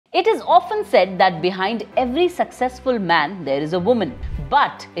It is often said that behind every successful man there is a woman.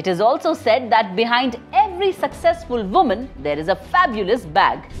 But it is also said that behind every successful woman there is a fabulous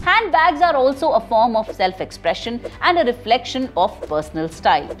bag. Handbags are also a form of self-expression and a reflection of personal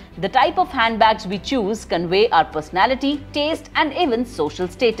style. The type of handbags we choose convey our personality, taste, and even social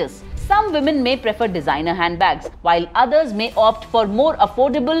status. Some women may prefer designer handbags, while others may opt for more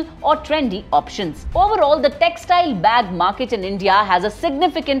affordable or trendy options. Overall, the textile bag market in India has a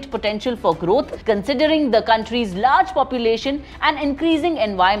significant potential for growth, considering the country's large population and increasing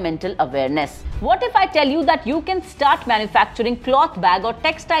environmental awareness. What if I tell you that you can start manufacturing cloth bag or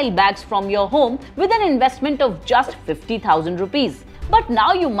textile bags from your home with an investment of just 50,000 rupees? But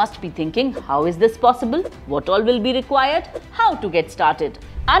now you must be thinking, how is this possible? What all will be required? How to get started?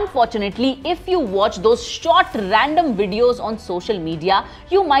 Unfortunately, if you watch those short random videos on social media,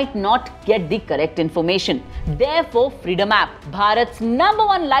 you might not get the correct information. Therefore, Freedom app, Bharat's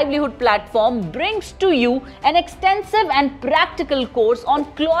 #1 livelihood platform, brings to you an extensive and practical course on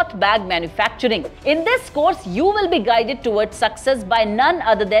cloth bag manufacturing. In this course, you will be guided towards success by none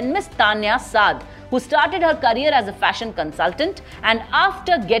other than Miss Tanya Saad, who started her career as a fashion consultant, and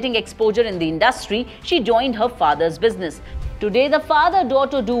after getting exposure in the industry, she joined her father's business. Today, the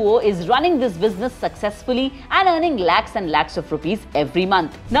father-daughter duo is running this business successfully and earning lakhs and lakhs of rupees every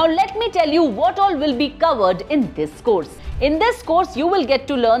month. Now, let me tell you what all will be covered in this course. In this course, you will get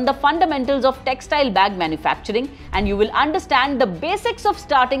to learn the fundamentals of textile bag manufacturing, and you will understand the basics of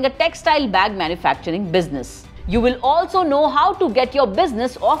starting a textile bag manufacturing business. You will also know how to get your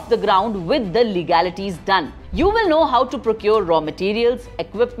business off the ground with the legalities done. You will know how to procure raw materials,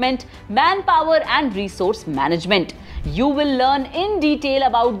 equipment, manpower, and resource management. You will learn in detail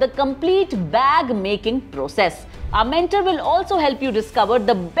about the complete bag making process. Our mentor will also help you discover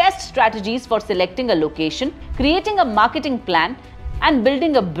the best strategies for selecting a location, creating a marketing plan, and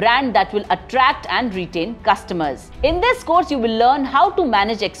building a brand that will attract and retain customers. In this course, you will learn how to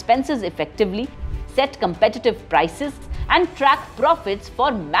manage expenses effectively, set competitive prices, and track profits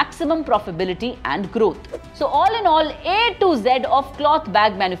for maximum profitability and growth. So all in all, A to Z of cloth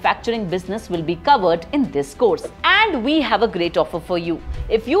bag manufacturing business will be covered in this course. And we have a great offer for you.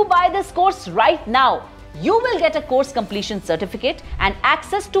 If you buy this course right now, you will get a course completion certificate and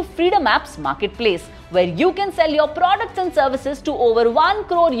access to Freedom app's marketplace, where you can sell your products and services to over 1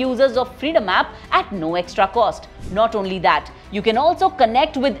 crore users of Freedom app at no extra cost. Not only that, you can also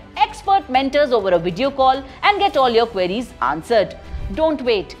connect with expert mentors over a video call and get all your queries answered. Don't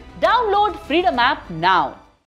wait. Download Freedom app now.